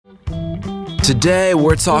Today,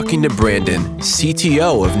 we're talking to Brandon,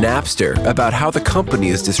 CTO of Napster, about how the company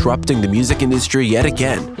is disrupting the music industry yet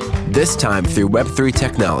again, this time through Web3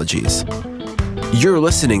 technologies. You're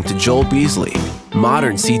listening to Joel Beasley,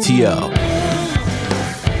 Modern CTO.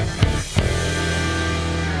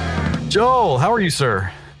 Joel, how are you, sir?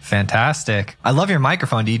 Fantastic. I love your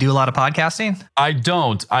microphone. Do you do a lot of podcasting? I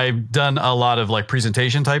don't. I've done a lot of like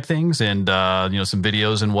presentation type things and, some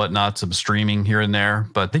videos and whatnot, some streaming here and there.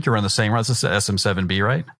 But I think you're on the same route. It's SM7B,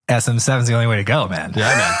 right? SM7 is the only way to go, man.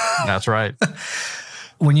 Yeah, man. That's right.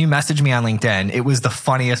 When you messaged me on LinkedIn, it was the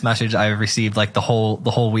funniest message I've received like the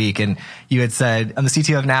whole week. And you had said, I'm the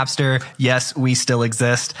CTO of Napster. Yes, we still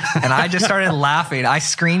exist. And I just started laughing. I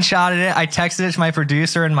screenshotted it. I texted it to my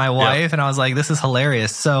producer and my wife. And I was like, this is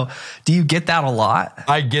hilarious. So do you get that a lot?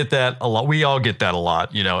 I get that a lot. We all get that a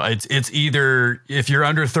lot. You know, it's either if you're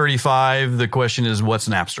under 35, the question is, what's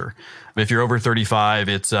Napster? If you're over 35,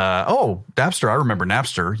 it's, Napster. I remember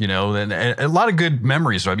Napster, and a lot of good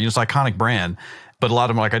memories. I mean, it's an iconic brand. But a lot of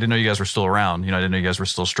them are like, I didn't know you guys were still around. I didn't know you guys were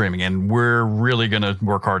still streaming. And we're really going to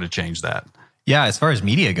work hard to change that. Yeah, as far as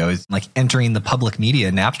media goes, like entering the public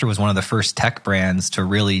media, Napster was one of the first tech brands to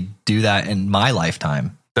really do that in my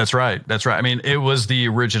lifetime. That's right. I mean, it was the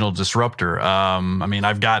original disruptor.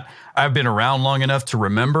 I've been around long enough to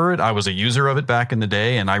remember it. I was a user of it back in the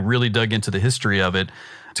day, and I really dug into the history of it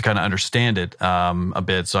to kind of understand it a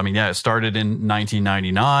bit. So, it started in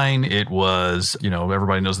 1999. It was,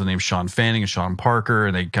 everybody knows the name Sean Fanning and Sean Parker,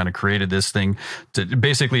 and they kind of created this thing to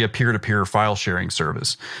basically a peer-to-peer file sharing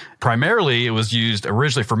service. Primarily, it was used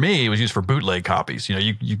originally for me. It was used for bootleg copies.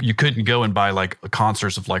 You couldn't go and buy like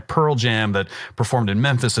concerts of like Pearl Jam that performed in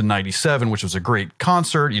Memphis in '97, which was a great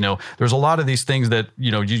concert. There's a lot of these things that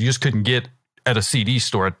you just couldn't get at a CD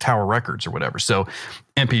store at Tower Records or whatever. So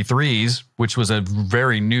MP3s, which was a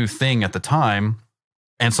very new thing at the time,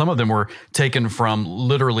 and some of them were taken from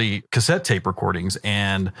literally cassette tape recordings.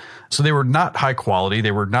 And so they were not high quality.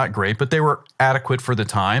 They were not great, but they were adequate for the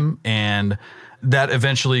time. And that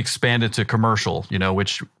eventually expanded to commercial,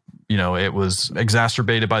 which, it was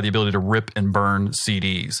exacerbated by the ability to rip and burn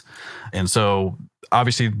CDs. And so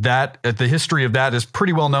obviously the history of that is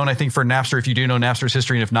pretty well known, I think, for Napster, if you do know Napster's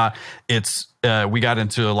history. And if not, we got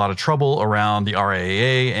into a lot of trouble around the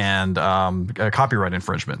RIAA and copyright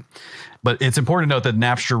infringement. But it's important to note that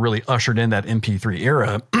Napster really ushered in that MP3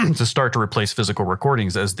 era to start to replace physical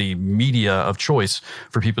recordings as the media of choice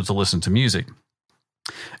for people to listen to music.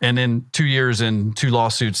 And then 2 years and 2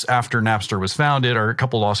 lawsuits after Napster was founded, or a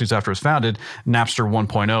couple lawsuits after it was founded, Napster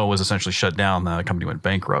 1.0 was essentially shut down. The company went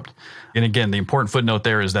bankrupt. And again, the important footnote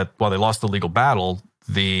there is that while they lost the legal battle,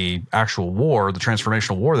 the actual war, the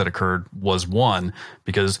transformational war that occurred, was won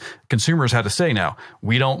because consumers had to say, now,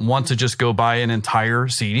 we don't want to just go buy an entire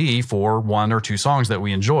CD for 1 or 2 songs that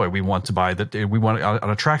we enjoy. We want to buy that. We want it on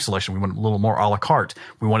a track selection. We want it a little more a la carte.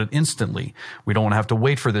 We want it instantly. We don't want to have to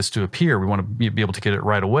wait for this to appear. We want to be able to get it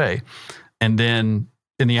right away. And then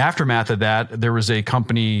in the aftermath of that, there was a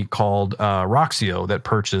company called Roxio that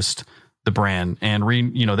purchased the brand and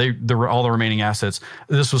they were all the remaining assets.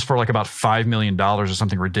 This was for like about $5 million or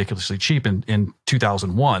something ridiculously cheap in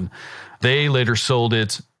 2001. They later sold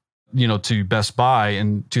it, to Best Buy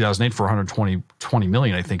in 2008 for 120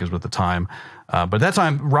 million, I think is at the time. But at that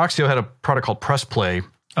time, Roxio had a product called Press Play.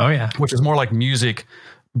 Oh yeah, which is more like music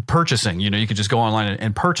purchasing. You could just go online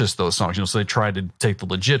and purchase those songs. So they tried to take the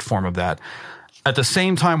legit form of that. At the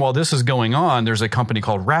same time, while this is going on, there's a company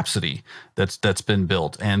called Rhapsody that's been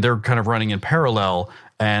built, and they're kind of running in parallel.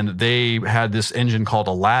 And they had this engine called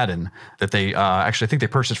Aladdin that they actually, I think they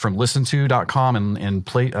purchased from Listen2.com and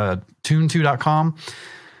Tune2.com.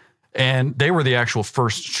 And they were the actual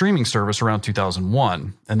first streaming service around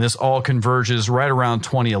 2001. And this all converges right around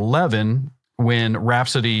 2011 when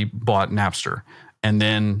Rhapsody bought Napster. And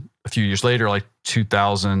then a few years later, like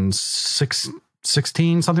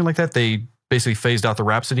 2016, something like that, they basically phased out the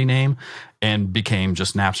Rhapsody name and became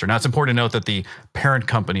just Napster. Now, it's important to note that the parent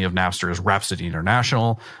company of Napster is Rhapsody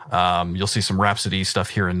International. You'll see some Rhapsody stuff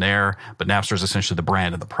here and there, but Napster is essentially the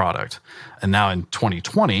brand and the product. And now in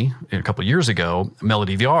 2020, a couple of years ago,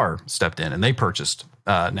 Melody VR stepped in and they purchased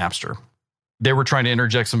Napster. They were trying to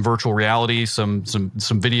interject some virtual reality, some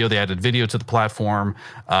video. They added video to the platform.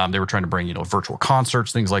 They were trying to bring, virtual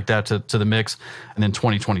concerts, things like that to the mix. And then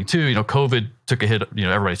 2022, COVID took a hit.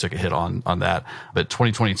 Everybody took a hit on that. But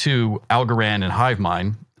 2022, Algorand and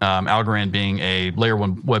Hivemind, Algorand being a layer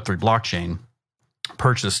 1 Web3 blockchain,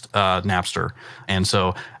 purchased Napster. And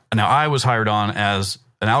so now I was hired on as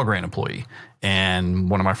an Algorand employee. And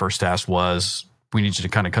one of my first tasks was we need you to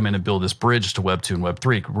kind of come in and build this bridge to Web 2 and Web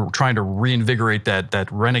 3. We're trying to reinvigorate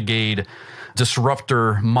that renegade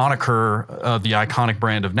disruptor moniker of the iconic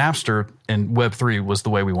brand of Napster, and Web 3 was the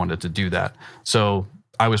way we wanted to do that. So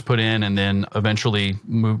I was put in, and then eventually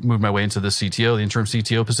moved my way into the CTO, the interim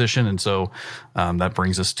CTO position. And so that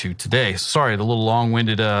brings us to today. Sorry, the little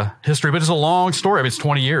long-winded history, but it's a long story. I mean, it's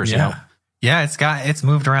 20 years. Yeah. You know? Yeah, it's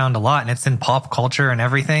moved around a lot, and it's in pop culture and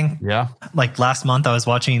everything. Yeah. Like last month, I was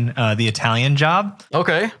watching The Italian Job.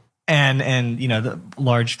 Okay. And the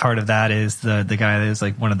large part of that is the guy that is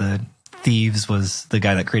like one of the thieves was the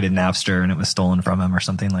guy that created Napster, and it was stolen from him or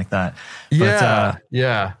something like that. Yeah.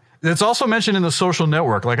 Yeah. It's also mentioned in The Social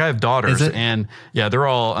Network. Like I have daughters, and they're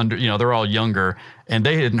all they're all younger, and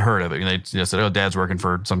they hadn't heard of it. And they just said, "Oh, Dad's working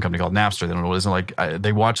for some company called Napster." They don't know what it is. And like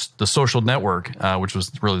they watched The Social Network, which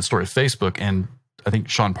was really the story of Facebook, and I think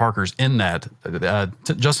Sean Parker's in that.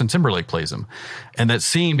 Justin Timberlake plays him, and that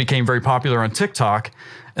scene became very popular on TikTok.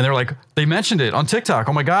 And they're like, they mentioned it on TikTok.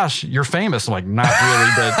 Oh my gosh, you're famous. I'm like, not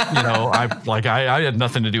really, but I had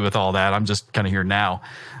nothing to do with all that. I'm just kind of here now.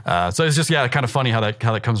 So it's just kind of funny how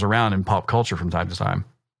that comes around in pop culture from time to time.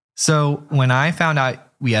 So when I found out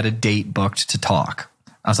we had a date booked to talk,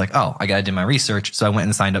 I was like, oh, I got to do my research. So I went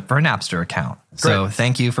and signed up for a Napster account. Great. So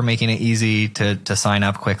thank you for making it easy to sign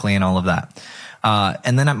up quickly and all of that.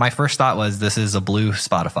 And then my first thought was, this is a blue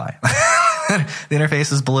Spotify. The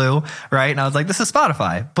interface is blue, right? And I was like, this is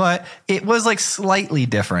Spotify, but it was like slightly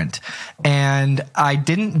different. And I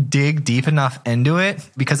didn't dig deep enough into it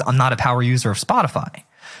because I'm not a power user of Spotify.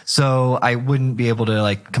 So I wouldn't be able to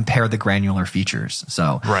like compare the granular features.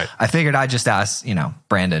 So I figured I'd just ask,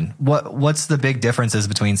 Brandon, what's the big differences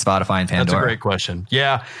between Spotify and Pandora? That's a great question.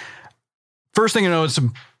 Yeah. First thing it's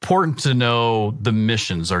important to know the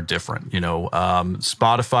missions are different.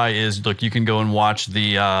 Spotify is, look, you can go and watch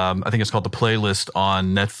the, I think it's called The Playlist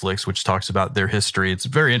on Netflix, which talks about their history. It's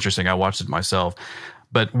very interesting. I watched it myself.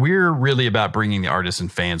 But we're really about bringing the artists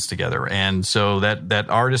and fans together, and so that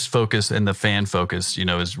artist focus and the fan focus,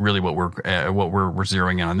 is really what we're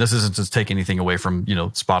zeroing in on. This isn't to take anything away from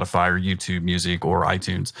Spotify or YouTube Music or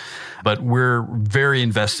iTunes, but we're very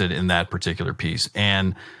invested in that particular piece.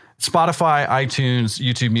 And Spotify, iTunes,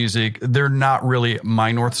 YouTube Music, they're not really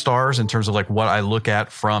my North Stars in terms of like what I look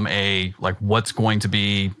at from what's going to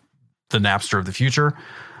be the Napster of the future.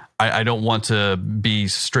 I don't want to be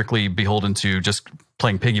strictly beholden to just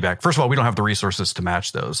playing piggyback. First of all, we don't have the resources to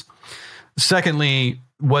match those. Secondly,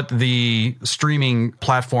 what the streaming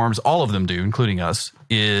platforms, all of them do, including us,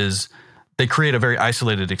 is they create a very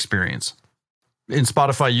isolated experience. In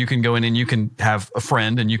Spotify, you can go in and you can have a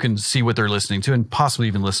friend and you can see what they're listening to and possibly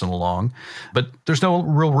even listen along. But there's no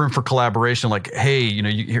real room for collaboration. Like,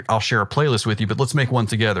 hey, I'll share a playlist with you, but let's make one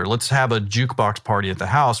together. Let's have a jukebox party at the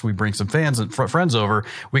house. We bring some fans and friends over.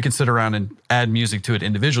 We can sit around and add music to it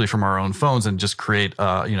individually from our own phones and just create,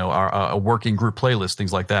 a working group playlist,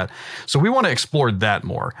 things like that. So we want to explore that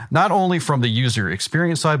more, not only from the user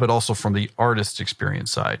experience side, but also from the artist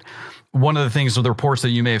experience side. One of the things with the reports that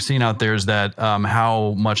you may have seen out there is that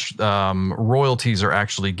how much royalties are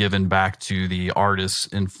actually given back to the artists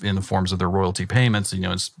in the forms of their royalty payments.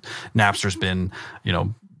 Napster's been,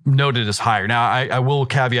 noted as higher. Now, I will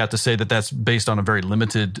caveat to say that that's based on a very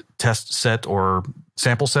limited test set or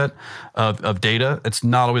sample set of data. It's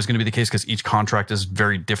not always going to be the case because each contract is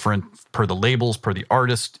very different per the labels, per the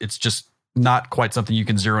artist. It's just not quite something you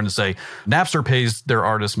can zero in to say Napster pays their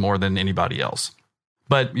artists more than anybody else.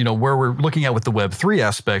 But, where we're looking at with the Web3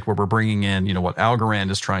 aspect, where we're bringing in, what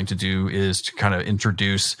Algorand is trying to do is to kind of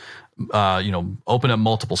introduce, open up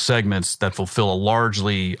multiple segments that fulfill a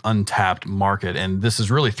largely untapped market. And this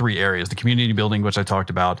is really three areas: the community building, which I talked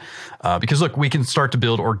about, because look, we can start to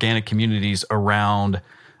build organic communities around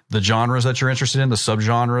the genres that you're interested in, the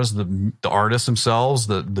subgenres, the artists themselves,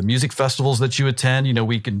 the music festivals that you attend.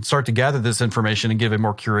 We can start to gather this information and give a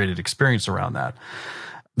more curated experience around that.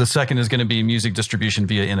 The second is going to be music distribution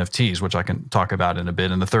via NFTs, which I can talk about in a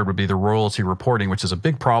bit. And the third would be the royalty reporting, which is a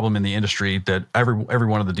big problem in the industry that every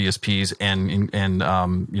one of the DSPs and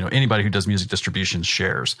anybody who does music distribution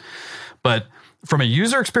shares. But from a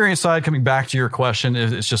user experience side, coming back to your question,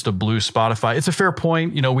 it's just a blue Spotify. It's a fair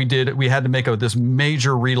point. We had to make this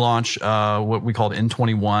major relaunch, what we called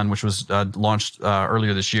N21, which was launched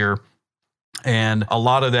earlier this year. And a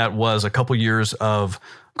lot of that was a couple years of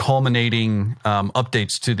culminating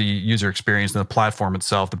updates to the user experience and the platform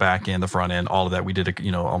itself, the back end, the front end, all of that. We did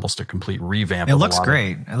almost a complete revamp. It looks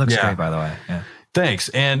great. It looks great, by the way. Thanks.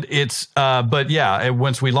 And it's, but yeah,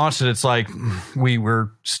 once we launched it, it's like we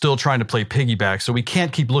were still trying to play piggyback. So we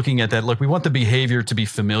can't keep looking at that. Like, we want the behavior to be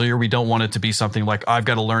familiar. We don't want it to be something like, I've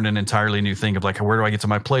got to learn an entirely new thing of like, where do I get to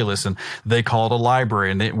my playlist? And they call it a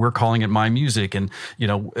library, and we're calling it My Music. And, you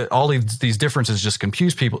know, all these differences just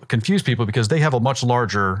confuse people because they have a much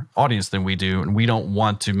larger audience than we do. And we don't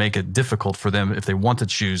want to make it difficult for them if they want to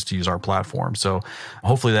choose to use our platform. So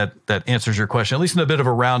hopefully that answers your question, at least in a bit of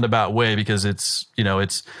a roundabout way, because it's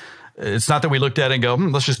not that we looked at it and go,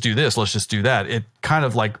 let's just do this, let's just do that. It kind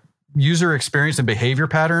of like user experience and behavior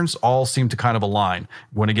patterns all seem to kind of align.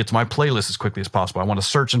 I want to get to my playlist as quickly as possible. I want to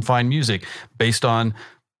search and find music based on,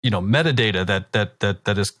 metadata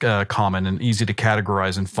that is common and easy to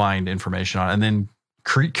categorize and find information on, and then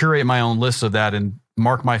curate my own list of that and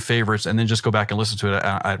mark my favorites, and then just go back and listen to it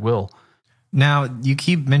at will. Now, you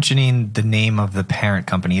keep mentioning the name of the parent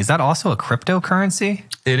company. Is that also a cryptocurrency?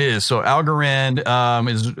 It is. So Algorand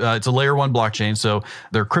it's a layer 1 blockchain. So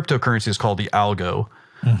their cryptocurrency is called the Algo.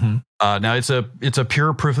 Mm-hmm. Now it's a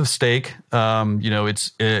pure proof of stake.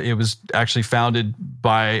 It was actually founded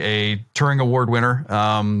by a Turing Award winner,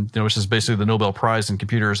 which is basically the Nobel Prize in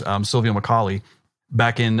computers, Silvio Macaulay,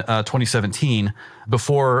 back in 2017,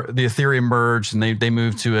 before the Ethereum merged and they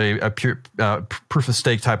moved to a pure proof of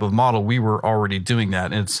stake type of model. We were already doing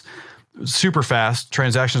that. And it's super fast.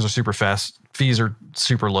 Transactions are super fast. Fees are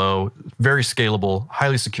super low, very scalable,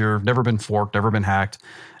 highly secure, never been forked, never been hacked.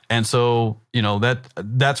 And so,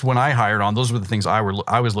 that's when I hired on. Those were the things I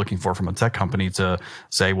was looking for from a tech company, to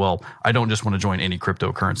say, well, I don't just want to join any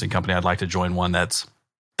cryptocurrency company. I'd like to join one that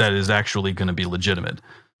is actually going to be legitimate.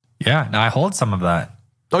 Yeah. Now I hold some of that.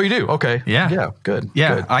 Oh, you do? Okay. Yeah. Yeah. Good.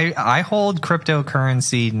 Yeah. Good. I hold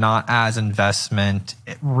cryptocurrency not as investment.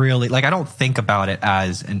 Really, like, I don't think about it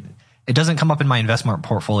as it doesn't come up in my investment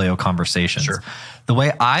portfolio conversations. Sure. The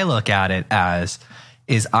way I look at it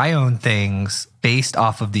is I own things based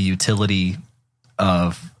off of the utility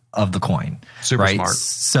of the coin. Super right? smart.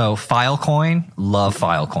 So Filecoin, love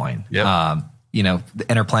Filecoin. Yep. The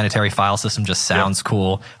interplanetary file system just sounds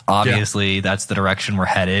cool. Obviously, that's the direction we're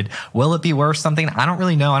headed. Will it be worth something? I don't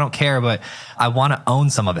really know. I don't care, but I want to own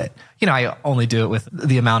some of it. I only do it with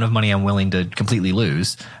the amount of money I'm willing to completely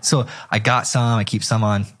lose. So I got some. I keep some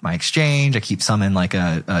on my exchange. I keep some in like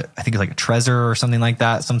I think it's like a Trezor or something like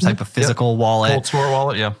that, some type of physical wallet. Cold store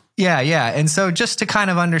wallet, yeah. Yeah. And so just to kind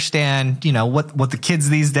of understand, what the kids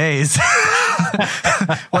these days,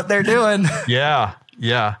 what they're doing. Yeah.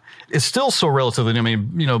 It's still so relatively new. I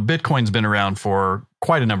mean, Bitcoin's been around for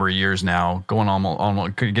quite a number of years now, going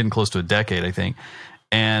on getting close to a decade, I think.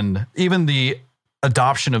 And even the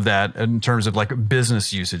adoption of that in terms of like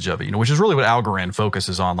business usage of it, which is really what Algorand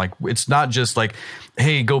focuses on. Like, it's not just like,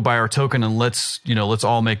 hey, go buy our token and let's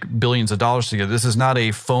all make billions of dollars together. This is not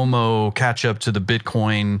a FOMO catch up to the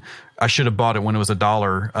Bitcoin, I should have bought it when it was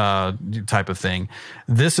 $1 type of thing.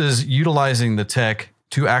 This is utilizing the tech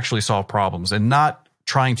to actually solve problems, and not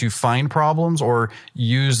trying to find problems or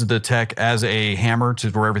use the tech as a hammer to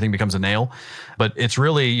where everything becomes a nail. But it's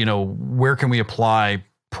really, where can we apply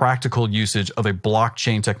practical usage of a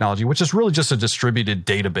blockchain technology, which is really just a distributed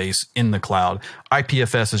database in the cloud.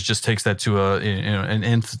 IPFS just takes that to an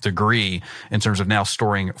nth degree in terms of now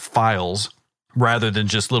storing files rather than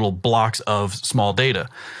just little blocks of small data.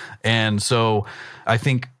 And so I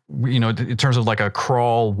think, in terms of like a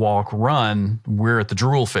crawl, walk, run, we're at the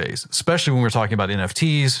drool phase, especially when we're talking about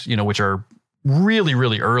NFTs, which are really,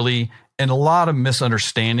 really early, and a lot of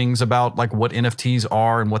misunderstandings about like what NFTs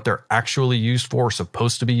are and what they're actually used for,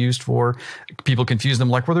 supposed to be used for. People confuse them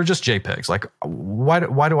like, well, they're just JPEGs. Like,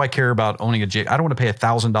 why do I care about owning a JPEG? I don't want to pay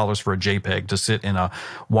 $1,000 for a JPEG to sit in a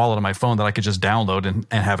wallet on my phone that I could just download and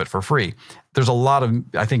have it for free. There's a lot of,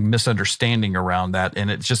 I think, misunderstanding around that.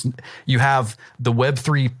 And it's just, you have the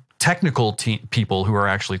Web3 technical people who are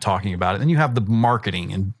actually talking about it. And you have the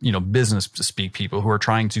marketing and, business speak people who are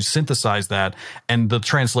trying to synthesize that. And the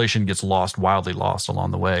translation gets wildly lost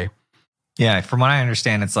along the way. Yeah. From what I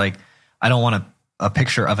understand, it's like, I don't want a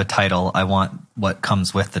picture of a title. I want what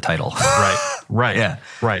comes with the title. Right. Yeah.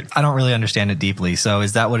 Right. I don't really understand it deeply. So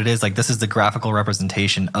is that what it is? Like, this is the graphical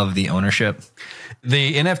representation of the ownership?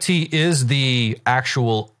 The NFT is the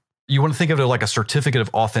actual, you want to think of it like a certificate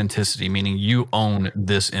of authenticity, meaning you own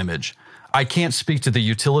this image. I can't speak to the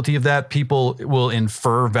utility of that. People will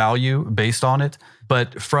infer value based on it.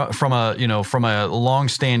 But from a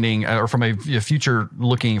long-standing or from a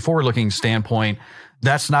forward-looking standpoint,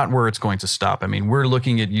 that's not where it's going to stop. I mean, we're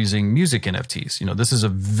looking at using music NFTs. This is a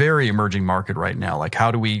very emerging market right now. Like, how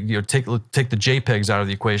do we take the JPEGs out of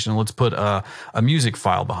the equation and let's put a music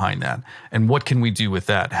file behind that? And what can we do with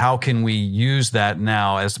that? How can we use that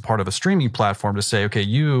now as part of a streaming platform to say, okay,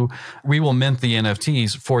 we will mint the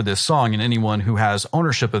NFTs for this song, and anyone who has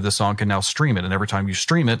ownership of this song can now stream it. And every time you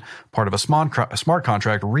stream it, part of a smart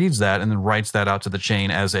contract reads that and then writes that out to the chain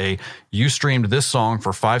as you streamed this song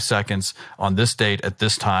for 5 seconds on this date at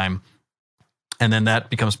this time, and then that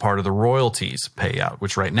becomes part of the royalties payout,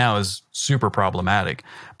 which right now is super problematic.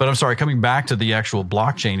 But I'm sorry, coming back to the actual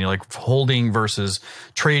blockchain, like holding versus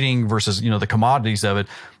trading versus the commodities of it,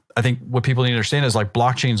 I think what people need to understand is like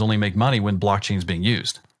blockchains only make money when blockchain's being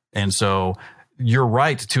used. And so you're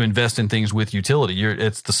right to invest in things with utility.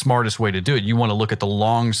 It's the smartest way to do it. You want to look at the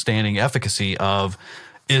long-standing efficacy of,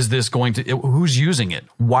 is this who's using it?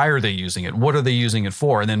 Why are they using it? What are they using it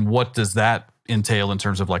for? And then what does that entail in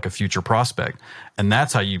terms of like a future prospect? And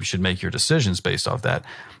that's how you should make your decisions based off that.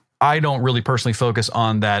 I don't really personally focus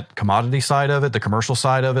on that commodity side of it, the commercial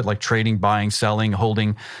side of it, like trading, buying, selling,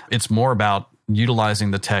 holding. It's more about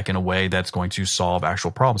utilizing the tech in a way that's going to solve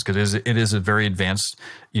actual problems, because it is a very advanced,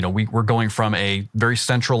 we're going from a very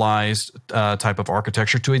centralized type of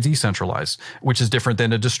architecture to a decentralized, which is different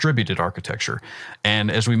than a distributed architecture. And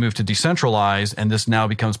as we move to decentralized, and this now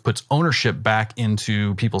puts ownership back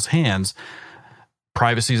into people's hands,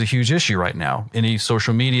 privacy is a huge issue right now. Any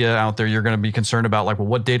social media out there, you're going to be concerned about like, well,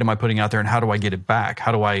 what data am I putting out there and how do I get it back?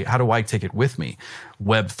 How do I take it with me?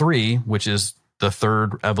 Web3, which is the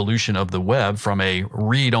third evolution of the web, from a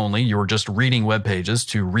read only, you were just reading web pages,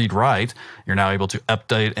 to read write. You're now able to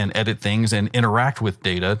update and edit things and interact with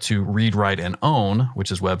data, to read, write, and own, which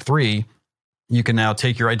is Web3. You can now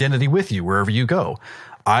take your identity with you wherever you go.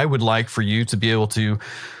 I would like for you to be able to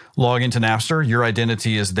log into Napster, your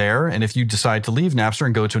identity is there. And if you decide to leave Napster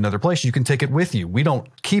and go to another place, you can take it with you. We don't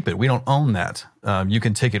keep it. We don't own that. You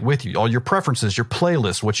can take it with you. All your preferences, your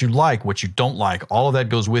playlists, what you like, what you don't like, all of that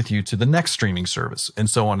goes with you to the next streaming service, and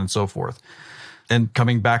so on and so forth. And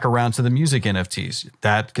coming back around to the music NFTs,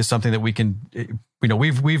 that is something that we can,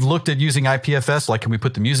 we've looked at using IPFS. Like, can we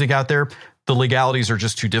put the music out there? The legalities are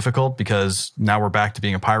just too difficult, because now we're back to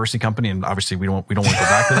being a piracy company, and obviously we don't want to go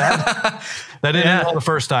back to that. That didn't go the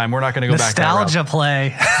first time. We're not going to go back. Nostalgia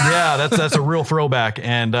play. Yeah, that's a real throwback,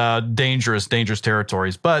 and dangerous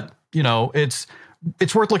territories. But it's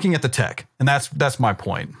worth looking at the tech, and that's my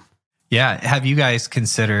point. Yeah, have you guys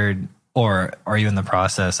considered, or are you in the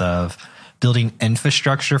process of building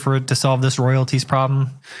infrastructure to solve this royalties problem?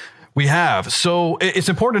 We have. So it's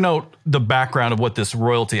important to note the background of what this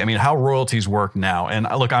how royalties work now. And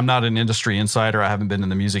look, I'm not an industry insider. I haven't been in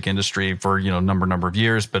the music industry for, number of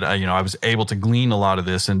years, but I was able to glean a lot of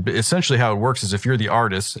this. And essentially how it works is, if you're the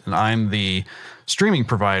artist and I'm the streaming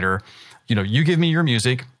provider, you give me your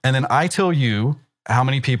music, and then I tell you how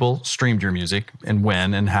many people streamed your music and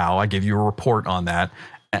when and how. I give you a report on that.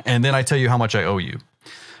 And then I tell you how much I owe you.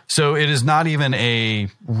 So it is not even a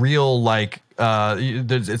real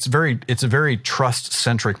it's a very trust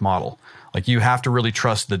centric model. Like, you have to really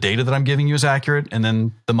trust the data that I'm giving you is accurate, and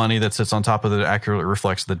then the money that sits on top of it accurately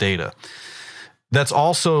reflects the data. That's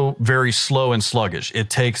also very slow and sluggish. It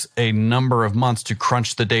takes a number of months to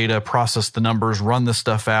crunch the data, process the numbers, run this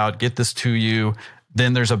stuff out, get this to you.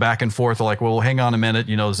 Then there's a back and forth, like, well, hang on a minute,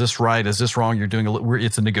 is this right? Is this wrong?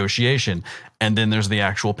 It's a negotiation. And then there's the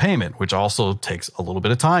actual payment, which also takes a little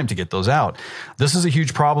bit of time to get those out. This is a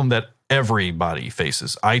huge problem that everybody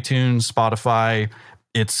faces. iTunes, Spotify,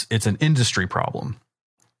 it's an industry problem.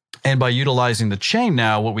 And by utilizing the chain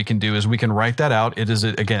now, what we can do is we can write that out. It's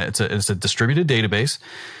a distributed database.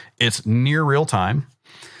 It's near real time.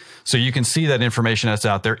 So you can see that information that's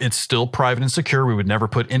out there. It's still private and secure. We would never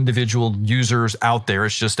put individual users out there.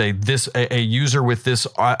 It's just a user with this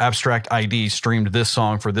abstract ID streamed this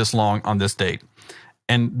song for this long on this date.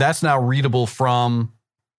 And that's now readable from,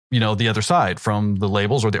 the other side, from the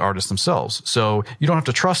labels or the artists themselves. So you don't have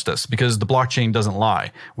to trust us, because the blockchain doesn't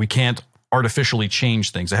lie. We can't artificially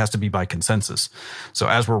change things. It has to be by consensus. So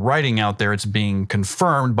as we're writing out there, it's being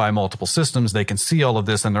confirmed by multiple systems. They can see all of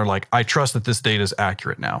this, and they're like, I trust that this data is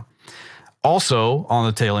accurate now. Also, on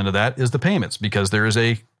the tail end of that is the payments, because there is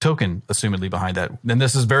a token assumedly behind that. And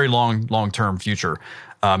this is very long-term future.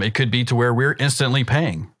 It could be to where we're instantly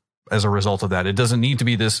paying as a result of that. It doesn't need to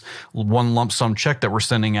be this one lump sum check that we're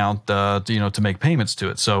sending out, to make payments to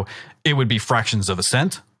it. So it would be fractions of a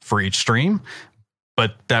cent for each stream,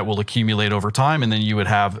 but that will accumulate over time. And then you would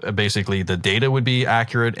have basically the data would be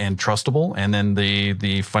accurate and trustable. And then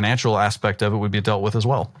the financial aspect of it would be dealt with as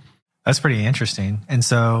well. That's pretty interesting. And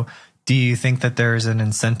so do you think that there's an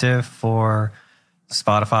incentive for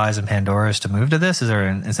Spotify's and Pandora's to move to this? Is there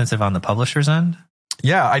an incentive on the publisher's end?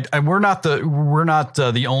 Yeah, we're not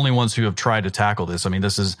the only ones who have tried to tackle this. I mean,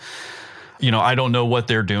 this is, I don't know what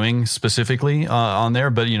they're doing specifically on there,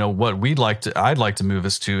 but what I'd like to move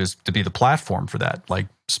us to is to be the platform for that. Like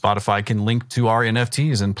Spotify can link to our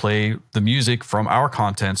NFTs and play the music from our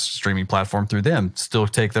content streaming platform through them. Still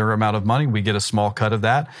take their amount of money. We get a small cut of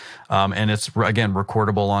that, and it's again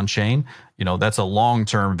recordable on chain. That's a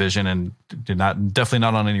long-term vision, and definitely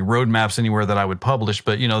not on any roadmaps anywhere that I would publish.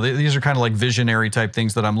 But these are kind of like visionary type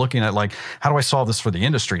things that I'm looking at. Like, how do I solve this for the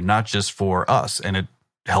industry, not just for us? And it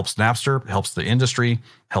helps Napster, helps the industry,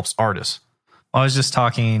 helps artists. I was just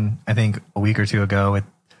talking, I think, a week or two ago with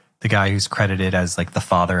the guy who's credited as like the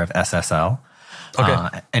father of SSL.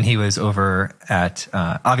 Okay. And he was over at,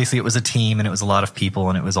 obviously it was a team and it was a lot of people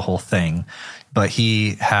and it was a whole thing, but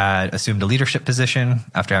he had assumed a leadership position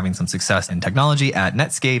after having some success in technology at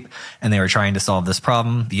Netscape. And they were trying to solve this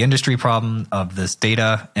problem, the industry problem of this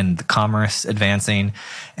data and the commerce advancing.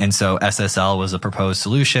 And so SSL was a proposed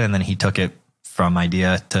solution. And then he took it from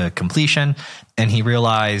idea to completion. And he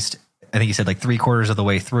realized, I think he said like 3/4 of the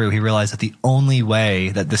way through, he realized that the only way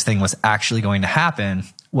that this thing was actually going to happen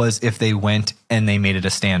was if they went and they made it a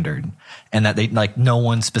standard, and that they like no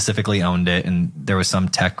one specifically owned it. And there was some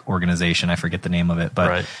tech organization, I forget the name of it, but,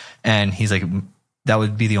 right. And he's like, that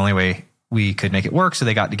would be the only way we could make it work. So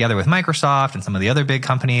they got together with Microsoft and some of the other big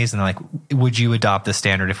companies. And they're like, would you adopt the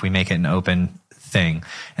standard if we make it an open thing?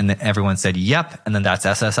 And then everyone said, yep. And then that's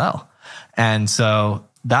SSL. And so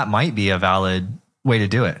that might be a valid way to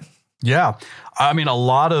do it. Yeah. I mean, a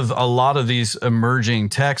lot of these emerging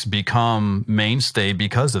techs become mainstay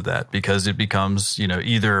because of that, because it becomes,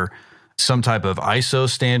 either some type of ISO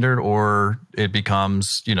standard or it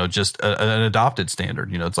becomes, just an adopted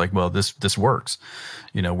standard. It's like, well, this works.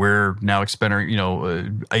 We're now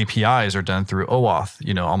experimenting, APIs are done through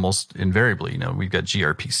OAuth, almost invariably. We've got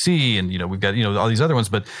gRPC and, we've got, all these other ones,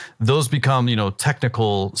 but those become,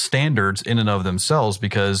 technical standards in and of themselves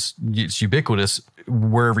because it's ubiquitous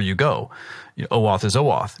wherever you go. OAuth is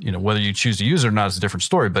OAuth. Whether you choose to use it or not is a different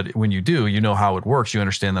story. But when you do, you know how it works. You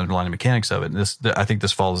understand the underlying mechanics of it. And I think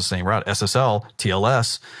this follows the same route. SSL,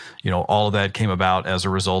 TLS, all of that came about as a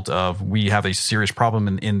result of we have a serious problem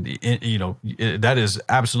that is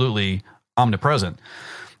absolutely omnipresent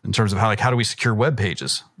in terms of how do we secure web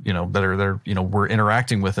pages, that are we're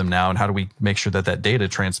interacting with them now, and how do we make sure that data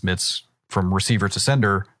transmits from receiver to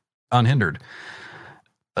sender unhindered.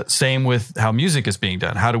 Same with how music is being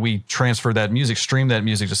done. How do we transfer that music, stream that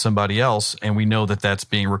music to somebody else, and we know that that's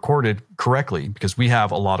being recorded correctly? Because we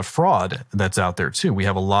have a lot of fraud that's out there too. We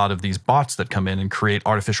have a lot of these bots that come in and create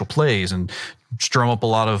artificial plays and strum up a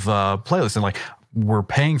lot of playlists. And we're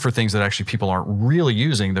paying for things that actually people aren't really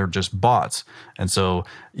using. They're just bots. And so,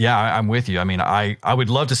 yeah, I'm with you. I mean, I would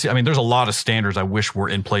love to see, there's a lot of standards I wish were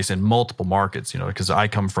in place in multiple markets, because I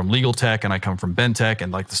come from legal tech and I come from Ben tech,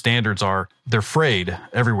 and the standards they're frayed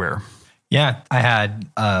everywhere. Yeah. I had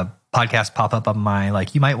a podcast pop up on my,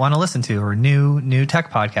 you might want to listen to, or new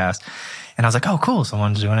tech podcast. And I was like, oh, cool.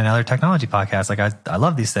 Someone's doing another technology podcast. I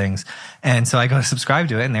love these things. And so I go to subscribe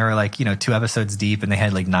to it, and they were 2 episodes deep, and they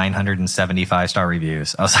had 975 star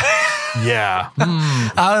reviews. I was like, yeah.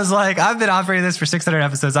 I was like, I've been operating this for 600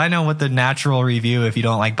 episodes. I know what the natural review, if you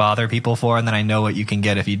don't bother people for, and then I know what you can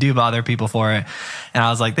get if you do bother people for it. And I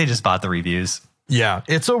was like, they just bought the reviews. Yeah,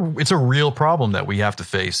 it's a real problem that we have to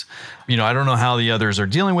face. I don't know how the others are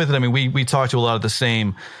dealing with it. We talk to a lot of the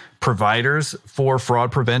same providers for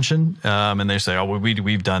fraud prevention, and they say, "Oh, well,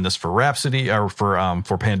 we've done this for Rhapsody or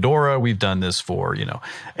for Pandora. We've done this for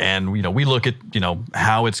and we look at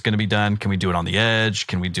how it's going to be done. Can we do it on the edge?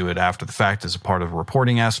 Can we do it after the fact as a part of a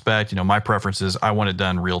reporting aspect? My preference is I want it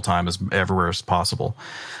done real time as everywhere as possible,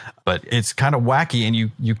 but it's kind of wacky, and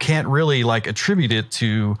you can't really attribute it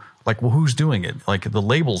to." Well, who's doing it? The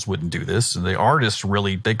labels wouldn't do this. The artist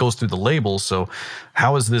really, that goes through the labels. So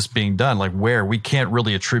how is this being done? Where? We can't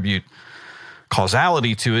really attribute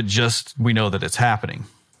causality to it. Just we know that it's happening.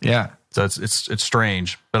 Yeah. So it's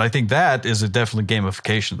strange. But I think that is a definitely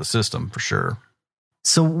gamification of the system for sure.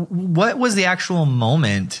 So what was the actual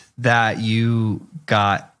moment that you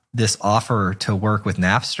got this offer to work with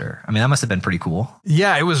Napster? That must have been pretty cool.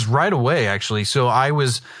 Yeah, it was right away, actually. So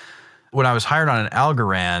when I was hired on an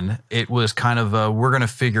Algorand, it was kind of we're going to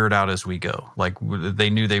figure it out as we go. They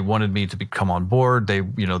knew they wanted me to come on board. They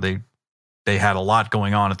They had a lot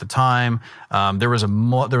going on at the time. There was a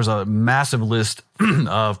massive list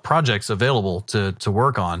of projects available to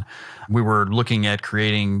work on. We were looking at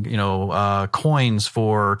creating, coins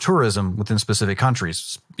for tourism within specific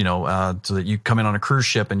countries, so that you come in on a cruise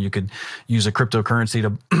ship and you could use a cryptocurrency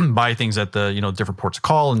to buy things at the, different ports of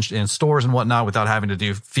call and stores and whatnot without having to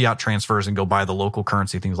do fiat transfers and go buy the local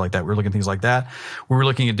currency, things like that. We were looking at things like that. We were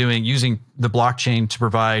looking at using the blockchain to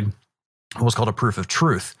provide what was called a proof of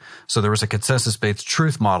truth. So there was a consensus-based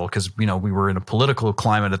truth model because, we were in a political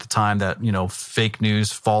climate at the time that, fake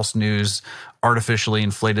news, false news, artificially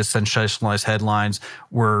inflated, sensationalized headlines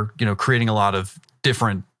were, creating a lot of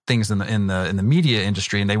different things in the media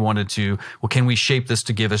industry. And they wanted to, can we shape this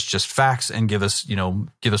to give us just facts and give us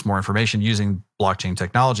more information using blockchain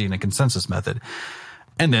technology and a consensus method?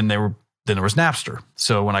 And then there was Napster.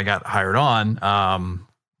 So when I got hired on,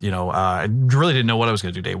 I really didn't know what I was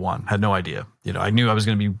going to do day one. Had no idea. I knew I was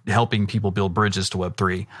going to be helping people build bridges to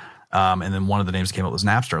Web3. And then one of the names that came up was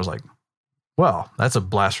Napster. I was like, well, that's a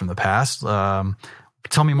blast from the past.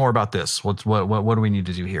 Tell me more about this. What do we need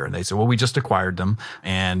to do here? And they said, well, we just acquired them.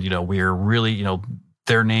 And, we're really,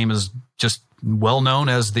 their name is just well known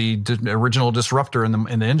as the original disruptor in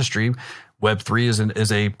the industry. Web3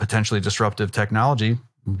 is a potentially disruptive technology.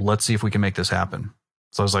 Let's see if we can make this happen.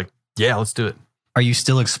 So I was like, yeah, let's do it. Are you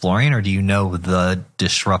still exploring, or do you know the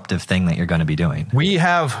disruptive thing that you're going to be doing?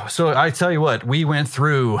 So I tell you what, we went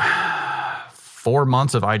through 4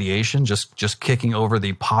 months of ideation, just kicking over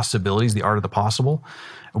the possibilities, the art of the possible,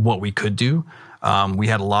 what we could do. We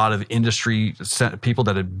had a lot of industry people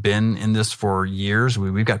that had been in this for years.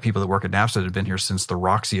 We've got people that work at Napster that have been here since the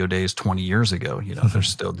Roxio days 20 years ago. They're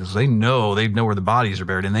still, they know where the bodies are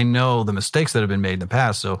buried, and they know the mistakes that have been made in the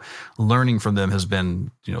past. So learning from them has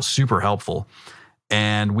been, super helpful.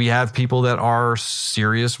 And we have people that are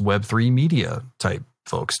serious Web3 media type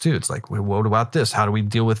folks too. It's like, what about this? How do we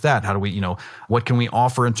deal with that? How do we, what can we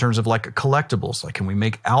offer in terms of like collectibles? Like, can we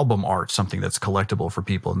make album art something that's collectible for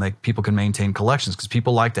people, and people can maintain collections? Because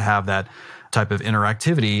people like to have that type of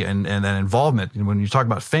interactivity and that involvement. And when you talk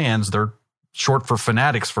about fans, they're short for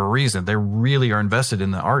fanatics for a reason. They really are invested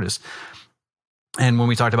in the artist. And when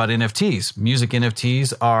we talked about NFTs, music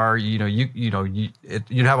NFTs are,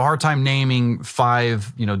 you'd have a hard time naming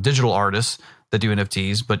 5, digital artists that do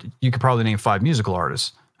NFTs, but you could probably name 5 musical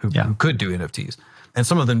artists who could do NFTs. And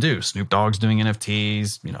some of them do. Snoop Dogg's doing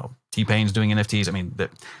NFTs, T-Pain's doing NFTs. I mean,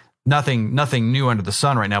 nothing new under the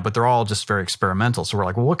sun right now, but they're all just very experimental. So we're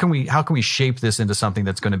like, well, how can we shape this into something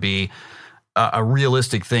that's going to be a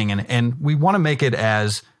realistic thing? And we want to make it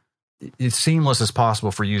as seamless as possible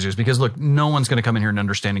for users, because look, no one's going to come in here and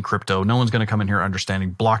understanding crypto. No one's going to come in here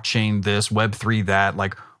understanding blockchain, this, Web3, that.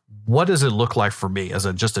 Like, what does it look like for me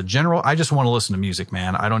as just a general? I just want to listen to music,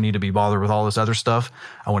 man. I don't need to be bothered with all this other stuff.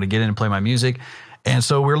 I want to get in and play my music. And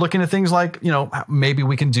so we're looking at things like, maybe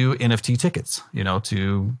we can do NFT tickets,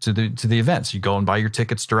 to the events. You go and buy your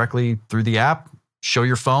tickets directly through the app, show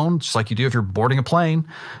your phone, just like you do if you're boarding a plane,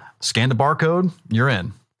 scan the barcode, you're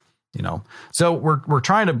in. So we're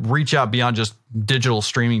trying to reach out beyond just digital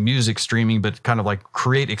streaming, music streaming, but kind of like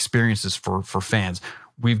create experiences for fans.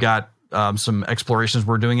 We've got some explorations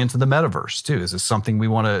we're doing into the metaverse too. Is this something we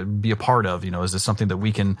want to be a part of? Is this something that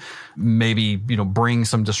we can maybe, bring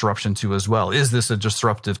some disruption to as well? Is this a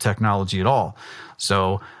disruptive technology at all?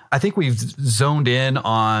 So I think we've zoned in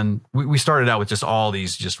on, we started out with just all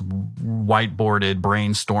these just whiteboarded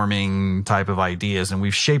brainstorming type of ideas, and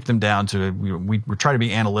we've shaped them down to, we're trying to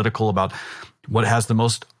be analytical about what has the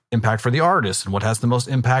most impact for the artist, and what has the most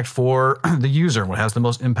impact for the user, and what has the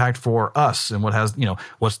most impact for us, and what has,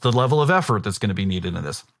 what's the level of effort that's going to be needed in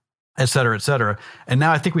this, et cetera, et cetera. And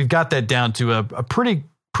now I think we've got that down to a pretty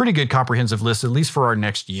good comprehensive list, at least for our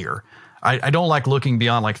next year. I don't like looking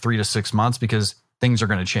beyond like 3 to 6 months, because things are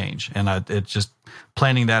going to change. And it's just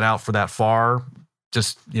planning that out for that far,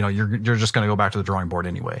 just, you're just going to go back to the drawing board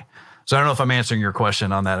anyway. So I don't know if I'm answering your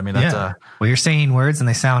question on that. I mean, that's well, you're saying words and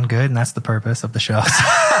they sound good, and that's the purpose of the show.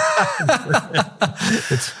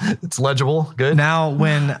 It's legible. Good. Now,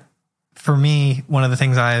 for me, one of the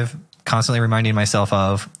things I've constantly reminding myself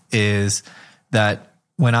of is that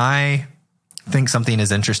when I think something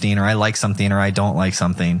is interesting, or I like something, or I don't like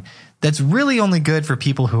something, that's really only good for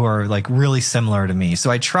people who are like really similar to me. So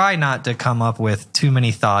I try not to come up with too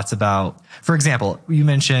many thoughts about, for example, you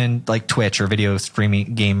mentioned like Twitch or video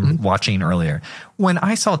streaming game watching earlier. When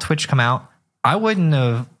I saw Twitch come out, I wouldn't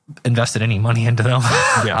have invested any money into them.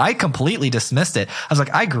 Yeah. I completely dismissed it. I was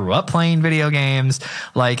like, I grew up playing video games.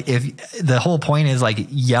 Like, if the whole point is like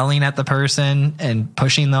yelling at the person and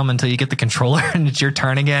pushing them until you get the controller and it's your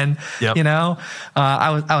turn again, Yep. you know,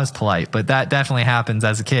 I was polite, but that definitely happens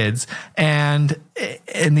as a kid. And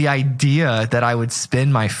the idea that I would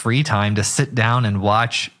spend my free time to sit down and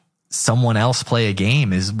watch someone else play a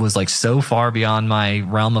game was like so far beyond my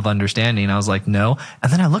realm of understanding. I was like, no.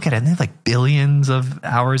 And then I look at it and they have like billions of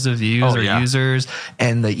hours of views users,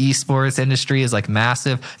 and the esports industry is like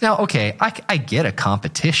massive. Now, okay, I get a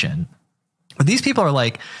competition, but these people are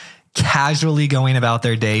like casually going about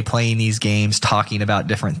their day, playing these games, talking about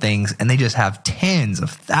different things, and they just have tens of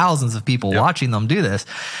thousands of people watching them do this.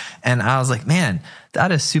 And I was like, man,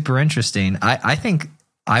 that is super interesting. I think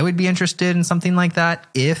I would be interested in something like that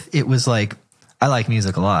if it was like, I like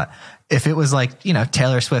music a lot. If it was like, you know,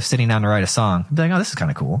 Taylor Swift sitting down to write a song, I'd be like, oh, this is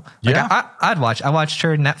kind of cool. Like, Yeah. I watched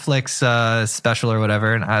her Netflix special or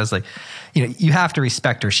whatever. And I was like, you know, you have to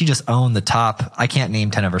respect her. She just owned the top. I can't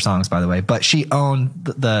name 10 of her songs, by the way, but she owned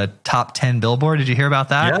the top 10 Billboard. Did you hear about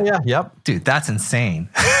that? Yeah. Yep. Dude, that's insane.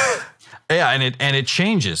 Yeah, and it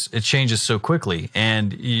changes. It changes so quickly,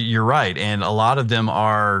 and you're right. And a lot of them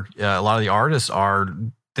are, a lot of the artists are,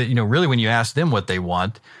 you know, really when you ask them what they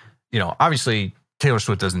want, you know, obviously Taylor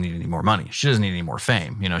Swift doesn't need any more money. She doesn't need any more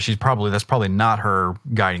fame. You know, that's probably not her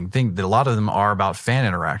guiding thing. A lot of them are about fan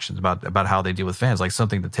interactions, about how they deal with fans. Like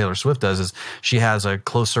something that Taylor Swift does is she has a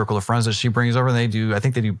close circle of friends that she brings over, and I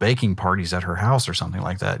think they do baking parties at her house or something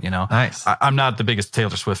like that. You know, Nice. I'm not the biggest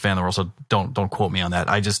Taylor Swift fan in the world, so don't quote me on that.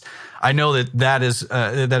 I know that is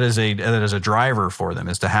a driver for them,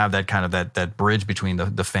 is to have that kind of that bridge between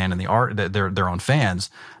the fan and the art, their own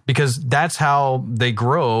fans, because that's how they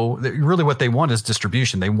grow. Really, what they want is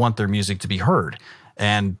distribution. They want their music to be heard,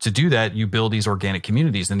 and to do that, you build these organic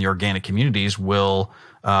communities, and the organic communities will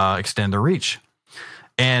extend their reach.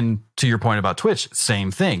 And to your point about Twitch,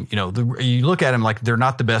 same thing. You know, you look at them like they're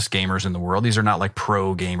not the best gamers in the world. These are not like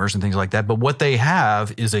pro gamers and things like that. But what they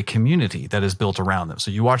have is a community that is built around them.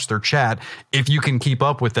 So you watch their chat, if you can keep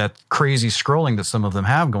up with that crazy scrolling that some of them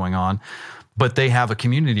have going on, but they have a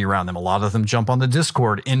community around them. A lot of them jump on the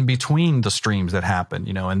Discord in between the streams that happen,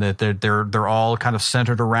 you know, and that they're all kind of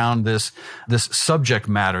centered around this subject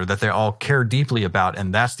matter that they all care deeply about,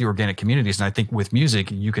 and that's the organic communities. And I think with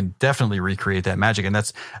music, you can definitely recreate that magic, and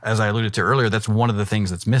that's, as I alluded to earlier, that's one of the things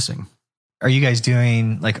that's missing. Are you guys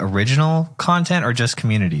doing like original content or just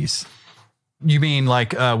communities? You mean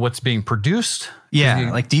like what's being produced?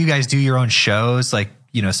 Yeah, like do you guys do your own shows? Like,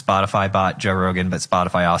 you know, Spotify bought Joe Rogan, but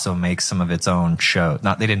Spotify also makes some of its own show.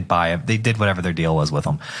 They didn't buy it. They did whatever their deal was with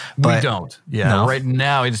them. But we don't. Yeah. No? Right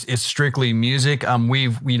now it's strictly music.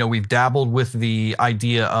 We've dabbled with the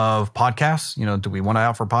idea of podcasts. You know, do we want to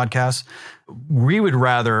offer podcasts? We would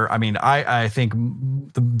rather, I think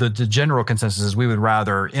the general consensus is we would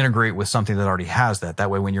rather integrate with something that already has that. That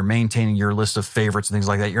way, when you're maintaining your list of favorites and things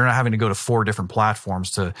like that, you're not having to go to 4 different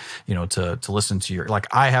platforms to listen to your, like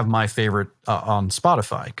I have my favorite on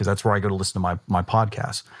Spotify because that's where I go to listen to my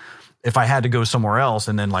podcasts. If I had to go somewhere else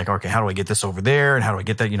and then like, okay, how do I get this over there? And how do I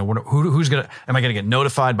get that? You know, am I going to get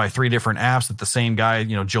notified by 3 different apps that the same guy,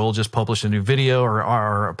 you know, Joel just published a new video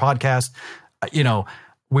or a podcast? You know,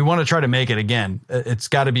 we want to try to make it, again, it's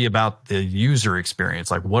got to be about the user experience.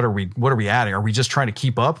 Like, what are we adding? Are we just trying to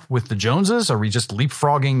keep up with the Joneses? Are we just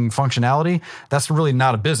leapfrogging functionality? That's really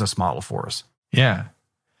not a business model for us. Yeah.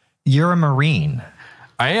 You're a Marine.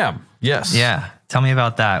 I am. Yes. Yeah. Tell me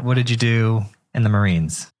about that. What did you do in the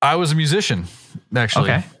Marines? I was a musician,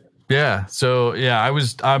 actually. Okay. Yeah. So yeah, I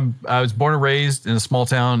was born and raised in a small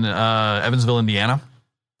town, Evansville, Indiana.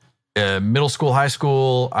 Middle school, high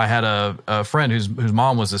school, I had a friend whose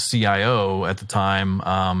mom was a CIO at the time,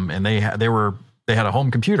 and they had a home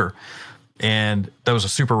computer, and that was a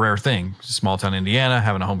super rare thing. Small town Indiana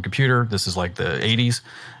having a home computer. This is like the 80s,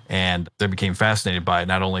 and they became fascinated by it.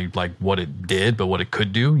 Not only like what it did, but what it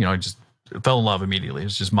could do. You know, I just fell in love immediately. It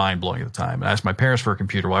was just mind blowing at the time. I asked my parents for a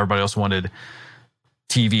computer while everybody else wanted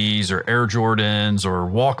TVs or Air Jordans or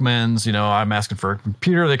Walkmans. You know, I'm asking for a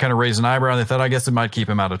computer. They kind of raised an eyebrow, and they thought, I guess it might keep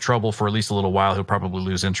him out of trouble for at least a little while. He'll probably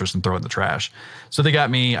lose interest and throw it in the trash. So they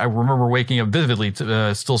got me. I remember waking up vividly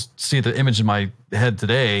to still see the image in my head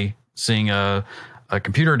today, seeing a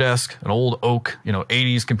computer desk, an old oak,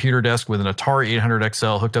 80s computer desk with an Atari 800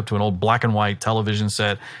 XL hooked up to an old black and white television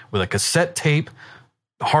set with a cassette tape,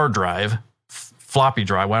 hard drive, floppy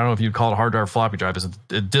drive. Well, I don't know if you'd call it a hard drive or floppy drive. It's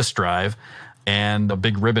a disk drive, and a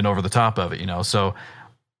big ribbon over the top of it, So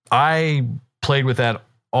I played with that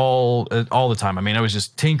all the time. I mean, I was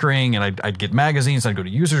just tinkering, and I'd get magazines, I'd go to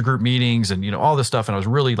user group meetings, and all this stuff. And I was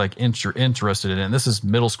really like interested in it. And this is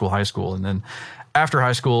middle school, high school, and then after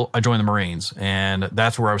high school, I joined the Marines, and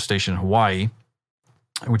that's where I was stationed in Hawaii,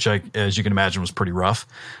 which as you can imagine, was pretty rough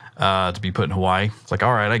to be put in Hawaii. It's like,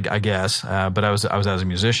 all right, I guess. But I was as a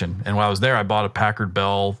musician, and while I was there, I bought a Packard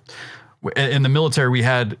Bell. In the military, we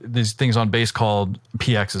had these things on base called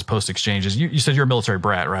PXs, post exchanges. You said you're a military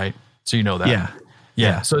brat, right? So you know that.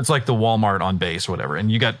 Yeah. So it's like the Walmart on base or whatever.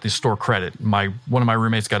 And you got the store credit. One of my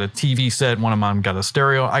roommates got a TV set. One of mine got a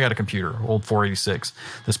stereo. I got a computer, old 486,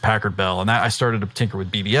 this Packard Bell. And I started to tinker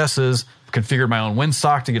with BBSs, configured my own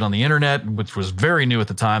WinSock to get on the internet, which was very new at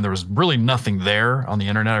the time. There was really nothing there on the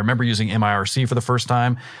internet. I remember using MIRC for the first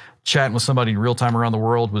time. Chatting with somebody in real time around the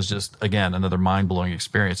world was just, again, another mind-blowing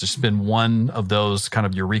experience. It's been one of those kind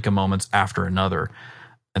of eureka moments after another.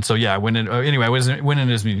 And so, I went in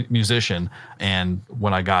as a musician. And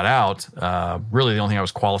when I got out, really the only thing I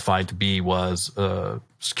was qualified to be was a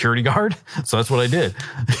security guard. So that's what I did.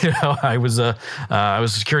 I was a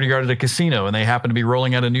security guard at a casino, and they happened to be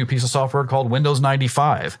rolling out a new piece of software called Windows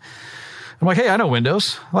 95. I'm like, hey, I know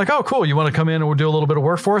Windows. I'm like, oh, cool. You want to come in and we'll do a little bit of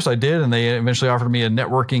work for us? I did. And they eventually offered me a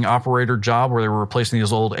networking operator job where they were replacing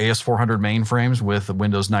these old AS400 mainframes with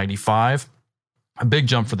Windows 95. A big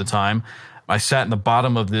jump for the time. I sat in the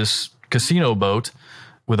bottom of this casino boat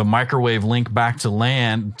with a microwave link back to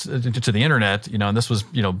land, to the internet, and this was,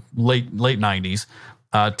 late 90s,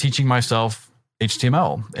 teaching myself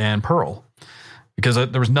HTML and Perl. Because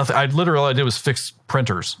there was nothing, all I did was fix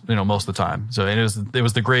printers, most of the time. So it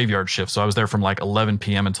was the graveyard shift. So I was there from like 11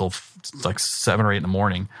 p.m. until like 7 or 8 in the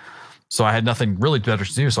morning. So I had nothing really better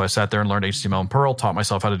to do. So I sat there and learned HTML and Perl, taught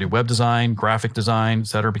myself how to do web design, graphic design, et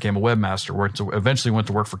cetera, became a webmaster. Eventually went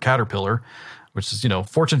to work for Caterpillar, which is,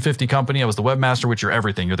 Fortune 50 company. I was the webmaster, which you're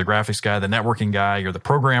everything. You're the graphics guy, the networking guy, you're the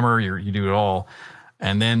programmer, you do it all.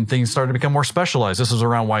 And then things started to become more specialized. This was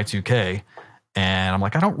around Y2K. And I'm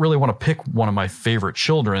like, I don't really want to pick one of my favorite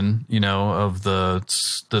children, of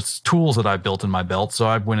the tools that I built in my belt. So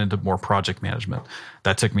I went into more project management.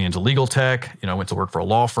 That took me into legal tech. I went to work for a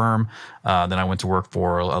law firm. Then I went to work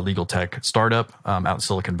for a legal tech startup out in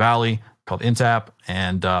Silicon Valley called Intap,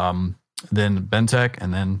 and then Bentech,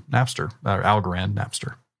 and then Napster, Algorand,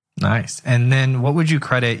 Napster. Nice. And then what would you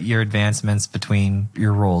credit your advancements between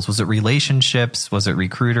your roles? Was it relationships? Was it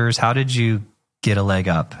recruiters? How did you get a leg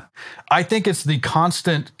up? I think it's the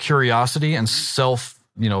constant curiosity and the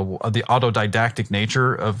autodidactic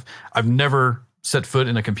nature of, I've never set foot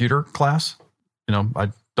in a computer class.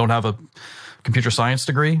 I don't have a computer science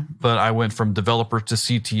degree, but I went from developer to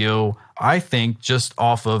CTO, I think, just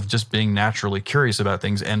off of just being naturally curious about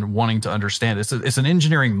things and wanting to understand. It's an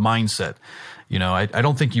engineering mindset. I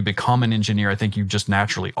don't think you become an engineer. I think you just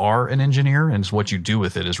naturally are an engineer, and it's what you do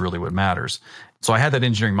with it is really what matters. So I had that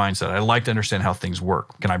engineering mindset. I like to understand how things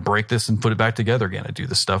work. Can I break this and put it back together again? I do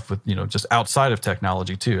this stuff with, just outside of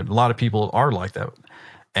technology too. And a lot of people are like that.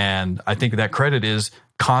 And I think that credit is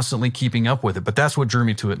constantly keeping up with it. But that's what drew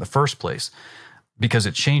me to it in the first place, because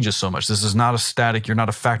it changes so much. This is not a static, you're not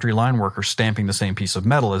a factory line worker stamping the same piece of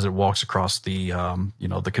metal as it walks across the,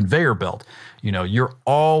 the conveyor belt. You're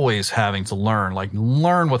always having to learn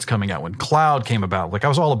what's coming out. When cloud came about, I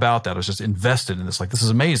was all about that. I was just invested in this. This is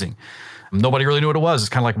amazing. Nobody really knew what it was. It's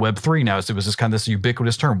kind of like Web3 now. It was just kind of this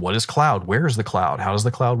ubiquitous term. What is cloud? Where is the cloud? How does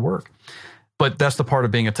the cloud work? But that's the part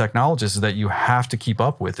of being a technologist, is that you have to keep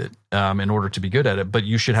up with it in order to be good at it. But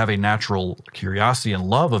you should have a natural curiosity and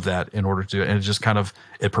love of that in order to, and it just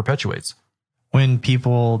it perpetuates. When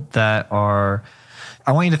people that are,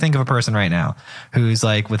 I want you to think of a person right now who's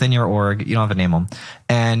within your org, you don't have to name them,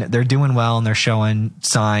 and they're doing well and they're showing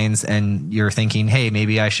signs, and you're thinking, hey,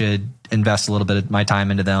 maybe I should invest a little bit of my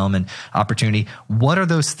time into them and opportunity. What are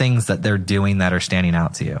those things that they're doing that are standing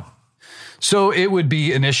out to you? So it would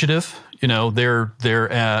be initiative.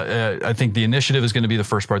 I think the initiative is going to be the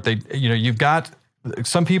first part. You've got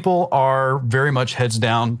some people are very much heads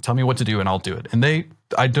down. Tell me what to do and I'll do it. And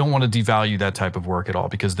I don't want to devalue that type of work at all,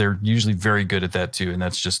 because they're usually very good at that too. And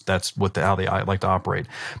that's how they like to operate.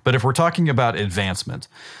 But if we're talking about advancement,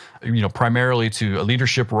 primarily to a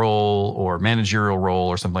leadership role or managerial role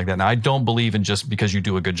or something like that. Now, I don't believe in just because you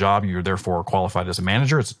do a good job, you're therefore qualified as a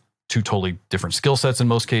manager. It's two totally different skill sets in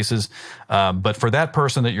most cases. But for that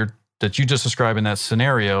person that you just described in that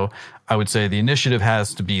scenario, I would say the initiative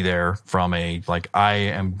has to be there from I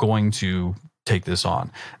am going to take this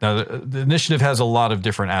on. Now, the initiative has a lot of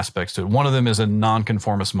different aspects to it. One of them is a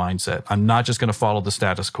nonconformist mindset. I'm not just going to follow the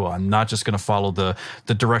status quo. I'm not just going to follow the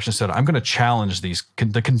direction set. I'm going to challenge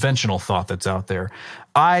the conventional thought that's out there.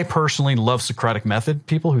 I personally love Socratic method,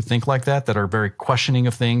 people who think like that are very questioning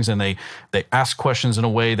of things, and they ask questions in a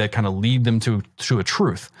way that kind of lead them to a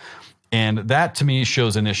truth. And that to me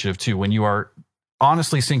shows initiative too. When you are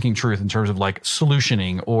honestly seeking truth in terms of like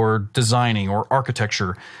solutioning or designing or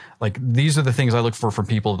architecture, like these are the things I look for from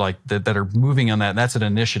people like that are moving on that. And that's an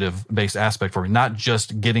initiative based aspect for me, not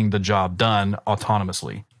just getting the job done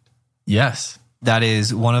autonomously. Yes. That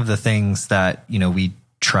is one of the things that, we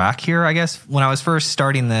track here, I guess. When I was first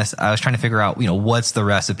starting this, I was trying to figure out, what's the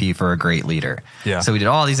recipe for a great leader? Yeah. So we did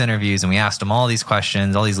all these interviews and we asked them all these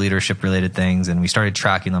questions, all these leadership related things, and we started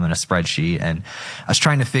tracking them in a spreadsheet. And I was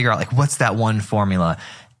trying to figure out like, what's that one formula?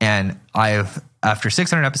 And after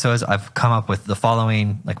 600 episodes, I've come up with the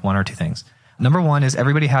following, like one or two things. Number one is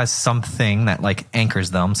everybody has something that like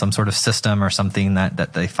anchors them, some sort of system or something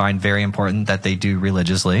that they find very important that they do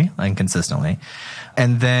religiously and consistently.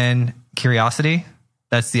 And then curiosity,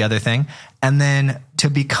 that's the other thing. And then to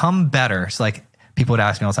become better. So like people would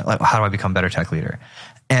ask me all the time, like, how do I become a better tech leader?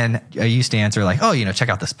 And I used to answer like, check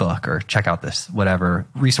out this book or check out this whatever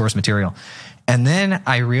resource material. And then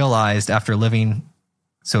I realized after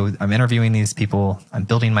so I'm interviewing these people, I'm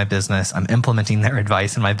building my business, I'm implementing their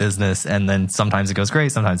advice in my business, and then sometimes it goes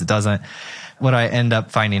great, sometimes it doesn't. What I end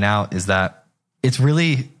up finding out is that it's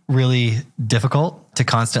really, really difficult to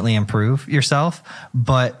constantly improve yourself,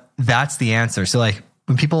 but that's the answer. So like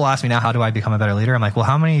when people ask me now, how do I become a better leader? I'm like, well,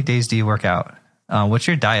 how many days do you work out? What's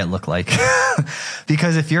your diet look like?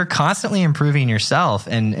 Because if you're constantly improving yourself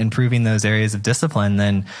and improving those areas of discipline,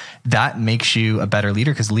 then that makes you a better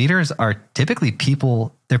leader, because leaders are typically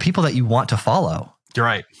they're people that you want to follow. You're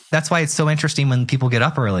right. That's why it's so interesting when people get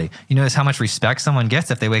up early. You notice how much respect someone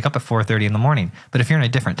gets if they wake up at 4:30 in the morning. But if you're in a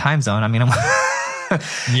different time zone,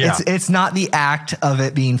 Yeah. It's not the act of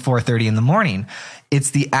it being 4:30 in the morning.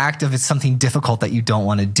 It's the act of it's something difficult that you don't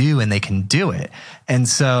want to do and they can do it. And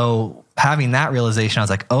so having that realization, I was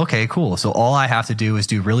like, okay, cool. So all I have to do is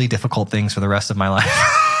do really difficult things for the rest of my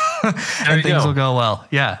life and things will go well.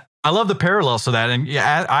 Yeah. I love the parallels to that. And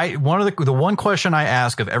yeah, the one question I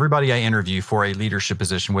ask of everybody I interview for a leadership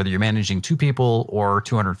position, whether you're managing 2 people or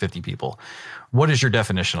 250 people, what is your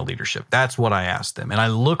definition of leadership? That's what I ask them. And I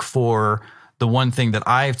look for the one thing that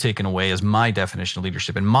I've taken away as my definition of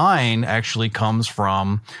leadership. And mine actually comes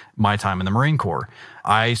from my time in the Marine Corps.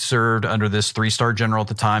 I served under this 3-star general at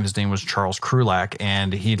the time. His name was Charles Krulak,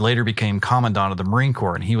 and he later became commandant of the Marine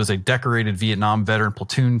Corps. And he was a decorated Vietnam veteran,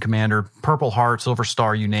 platoon commander, Purple Heart, Silver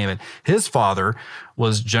Star, you name it. His father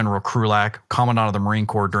was General Krulak, commandant of the Marine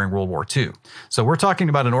Corps during World War II. So we're talking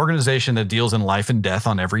about an organization that deals in life and death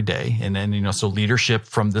on every day. And then, so leadership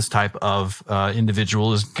from this type of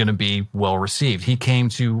individual is going to be well received. He came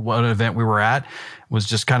to one event we were at, was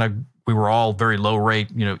just kind of, we were all very low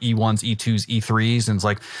rate, E1s, E2s, E3s. And it's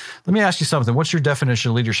like, let me ask you something. What's your definition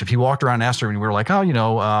of leadership? He walked around and asked her, and we were like,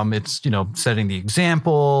 it's, setting the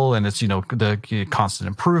example, and it's, the constant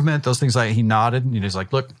improvement, those things. He nodded, and he's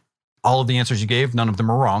like, look, all of the answers you gave, none of them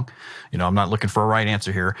are wrong. I'm not looking for a right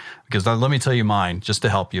answer here, because let me tell you mine just to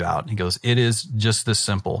help you out. He goes, it is just this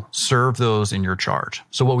simple. Serve those in your charge.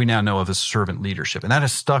 So what we now know of is servant leadership. And that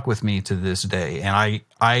has stuck with me to this day. And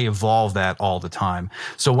I evolve that all the time.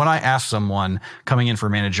 So when I ask someone coming in for a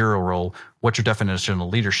managerial role, what's your definition of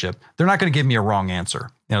leadership? They're not going to give me a wrong answer.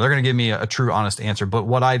 They're going to give me a true, honest answer. But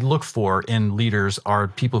what I look for in leaders are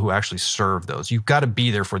people who actually serve those. You've got to be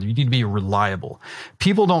there for them. You need to be reliable.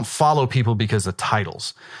 People don't follow people because of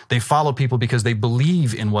titles. They follow people because they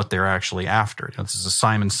believe in what they're actually after. This is a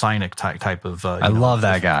Simon Sinek type of. I love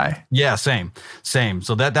that guy. Yeah, same.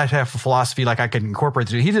 So that type of philosophy, like I could incorporate.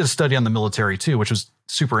 He did a study on the military too, which was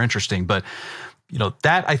super interesting. But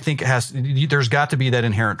that I think there's got to be that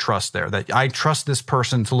inherent trust there, that I trust this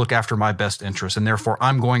person to look after my best interests. And therefore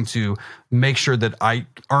I'm going to make sure that I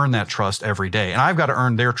earn that trust every day. And I've got to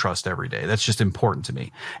earn their trust every day. That's just important to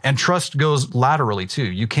me. And trust goes laterally too.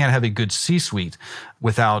 You can't have a good C-suite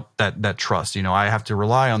without that trust. I have to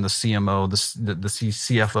rely on the CMO, the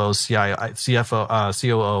CFO, CIO,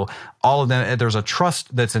 COO, all of them. There's a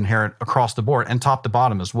trust that's inherent across the board and top to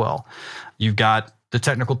bottom as well. You've got the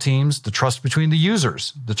technical teams, the trust between the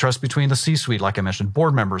users, the trust between the C-suite, like I mentioned,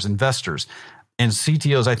 board members, investors. And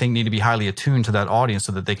CTOs, I think, need to be highly attuned to that audience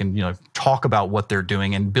so that they can, talk about what they're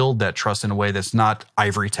doing and build that trust in a way that's not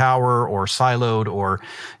ivory tower or siloed or,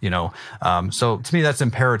 so to me, that's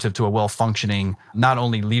imperative to a well-functioning, not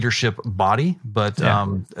only leadership body, but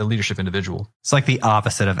a leadership individual. It's like the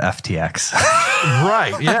opposite of FTX.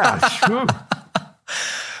 Right. Yeah.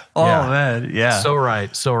 Man. Yeah. So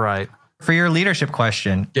right. For your leadership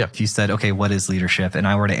question, if you said, okay, what is leadership? And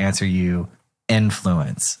I were to answer you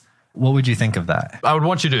influence, what would you think of that? I would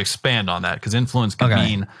want you to expand on that, because influence could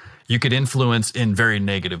mean you could influence in very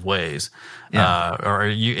negative ways, or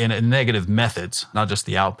in negative methods, not just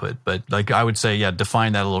the output. But like I would say,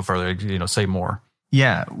 define that a little further. Say more.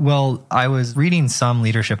 Yeah. Well, I was reading some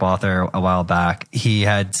leadership author a while back. He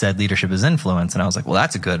had said leadership is influence. And I was like, well,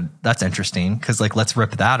 that's interesting, because like, let's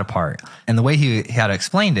rip that apart. And the way he had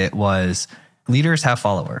explained it was leaders have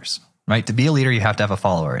followers, right? To be a leader, you have to have a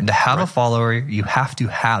follower. And to have a follower, you have to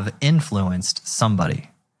have influenced somebody,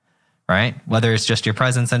 right? Whether it's just your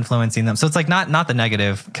presence influencing them. So it's like not the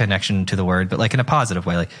negative connection to the word, but like in a positive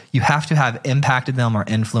way. Like you have to have impacted them or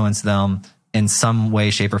influenced them in some way,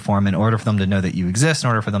 shape, or form in order for them to know that you exist, in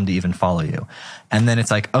order for them to even follow you. And then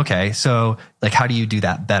it's like, okay, so like, how do you do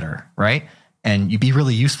that better, right? And you be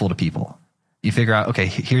really useful to people. You figure out, okay,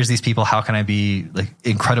 here's these people. How can I be like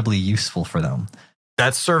incredibly useful for them?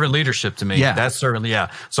 That's servant leadership to me. Yeah. That's servant.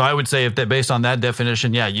 Yeah. So I would say if that based on that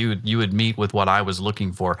definition, you would meet with what I was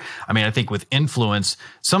looking for. I mean, I think with influence,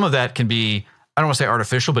 some of that can be, I don't want to say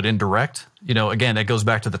artificial, but indirect. Again, that goes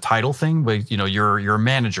back to the title thing. But you're a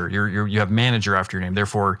manager. You have manager after your name.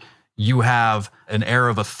 Therefore, you have an air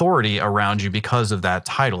of authority around you because of that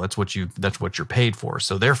title. That's what you're paid for.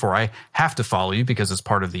 So therefore, I have to follow you because it's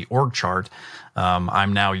part of the org chart.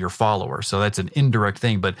 I'm now your follower. So that's an indirect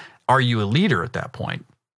thing. But are you a leader at that point?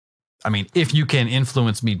 I mean, if you can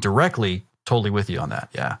influence me directly, totally with you on that.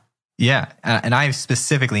 Yeah. Yeah. And I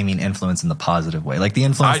specifically mean influence in the positive way, like the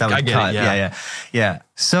influence that would cut. Yeah.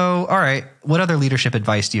 So, all right. What other leadership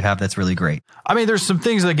advice do you have that's really great? I mean, there's some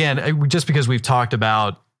things, again, just because we've talked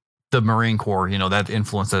about the Marine Corps, that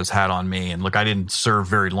influence that it's had on me. And look, I didn't serve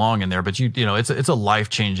very long in there, but it's a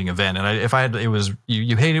life-changing event. And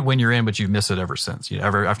you hate it when you're in, but you miss it ever since,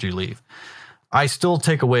 after you leave. I still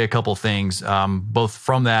take away a couple things, both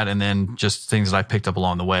from that and then just things that I picked up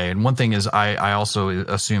along the way. And one thing is I also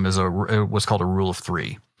assume is what's called a rule of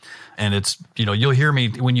three. And it's, you'll hear me,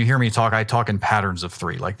 when you hear me talk, I talk in patterns of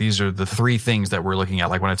three. Like these are the three things that we're looking at.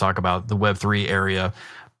 Like when I talk about the Web3 area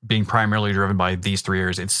being primarily driven by these three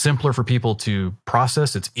areas, it's simpler for people to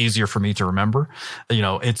process. It's easier for me to remember.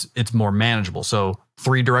 It's more manageable. So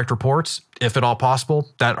 3 direct reports, if at all possible.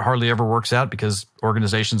 That hardly ever works out because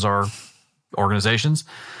organizations are organizations.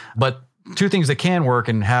 But 2 things that can work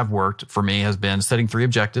and have worked for me has been setting 3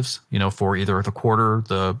 objectives, for either the quarter,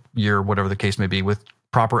 the year, whatever the case may be, with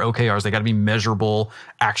proper OKRs. They got to be measurable,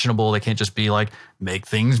 actionable. They can't just be like, make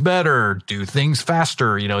things better, do things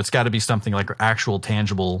faster. It's got to be something like actual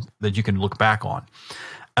tangible that you can look back on.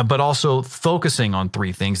 But also focusing on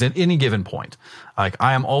 3 things at any given point. Like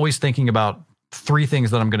I am always thinking about 3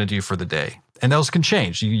 things that I'm going to do for the day. And those can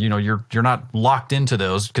change. You're not locked into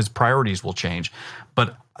those because priorities will change.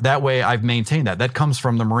 But that way I've maintained that. That comes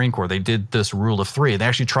from the Marine Corps. They did this rule of 3. They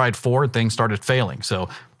actually tried 4, things started failing. So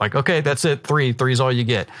like, okay, that's it. 3 is all you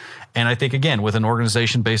get. And I think, again, with an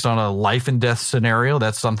organization based on a life and death scenario,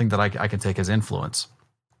 that's something that I can take as influence.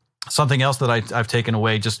 Something else that I've taken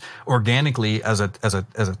away just organically as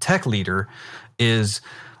a tech leader is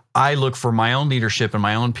I look for my own leadership and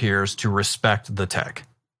my own peers to respect the tech.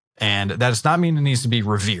 And that does not mean it needs to be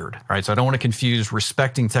revered, right? So I don't want to confuse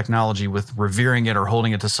respecting technology with revering it or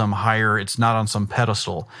holding it to some higher, it's not on some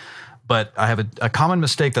pedestal. But I have a common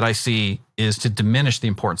mistake that I see is to diminish the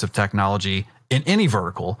importance of technology in any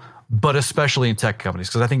vertical, but especially in tech companies.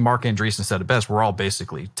 Because I think Mark Andreessen said it best, we're all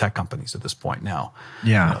basically tech companies at this point now.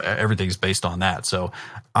 Yeah. Everything's based on that. So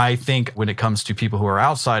I think when it comes to people who are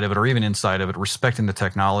outside of it or even inside of it, respecting the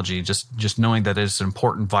technology, just knowing that it's an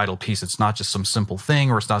important, vital piece. It's not just some simple thing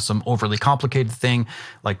or it's not some overly complicated thing.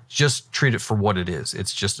 Like just treat it for what it is.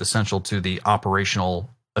 It's just essential to the operational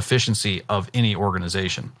efficiency of any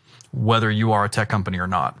organization, whether you are a tech company or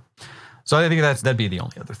not. So I think that'd be the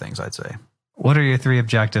only other things I'd say. What are your 3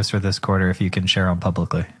 objectives for this quarter, if you can share them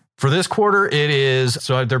publicly? For this quarter, it is,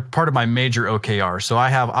 so they're part of my major OKR. So I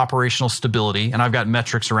have operational stability, and I've got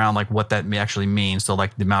metrics around like what that actually means. So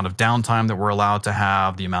like the amount of downtime that we're allowed to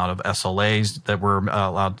have, the amount of SLAs that we're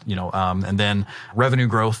allowed, and then revenue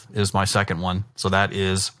growth is my second one. So that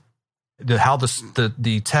is how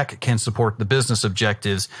the tech can support the business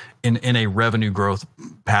objectives in a revenue growth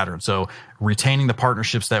pattern. So retaining the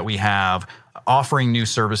partnerships that we have, offering new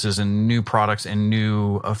services and new products and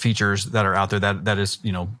new features that are out there that is,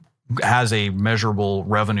 has a measurable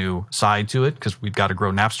revenue side to it, because we've got to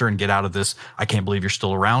grow Napster and get out of this "I can't believe you're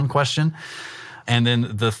still around" question. And then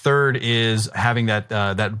the third is having that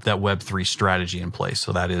Web3 strategy in place.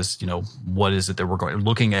 So that is, what is it that we're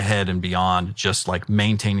looking ahead and beyond just like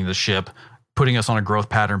maintaining the ship, putting us on a growth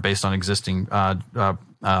pattern based on existing our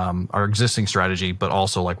existing strategy, but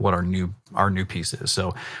also like what our new piece is.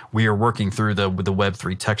 So we are working through the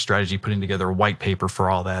Web3 tech strategy, putting together a white paper for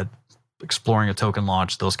all that, exploring a token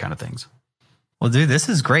launch, those kind of things. Well, dude, this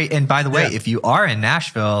is great. And by the way, if you are in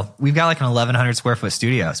Nashville, we've got like an 1,100 square foot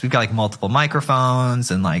studio. So we've got like multiple microphones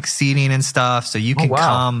and like seating and stuff. So you can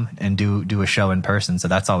come and do a show in person. So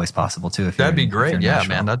that's always possible too. That'd be great. Yeah,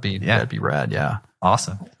 man. That'd be rad. Yeah.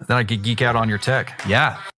 Awesome. Then I could geek out on your tech.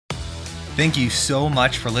 Yeah. Thank you so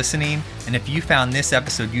much for listening. And if you found this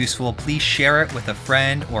episode useful, please share it with a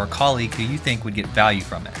friend or a colleague who you think would get value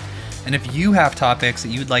from it. And if you have topics that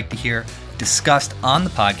you would like to hear discussed on the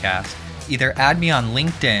podcast, either add me on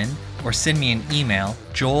LinkedIn or send me an email,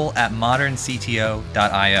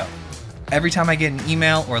 joel@moderncto.io. Every time I get an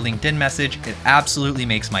email or LinkedIn message, it absolutely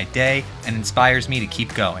makes my day and inspires me to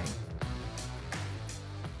keep going.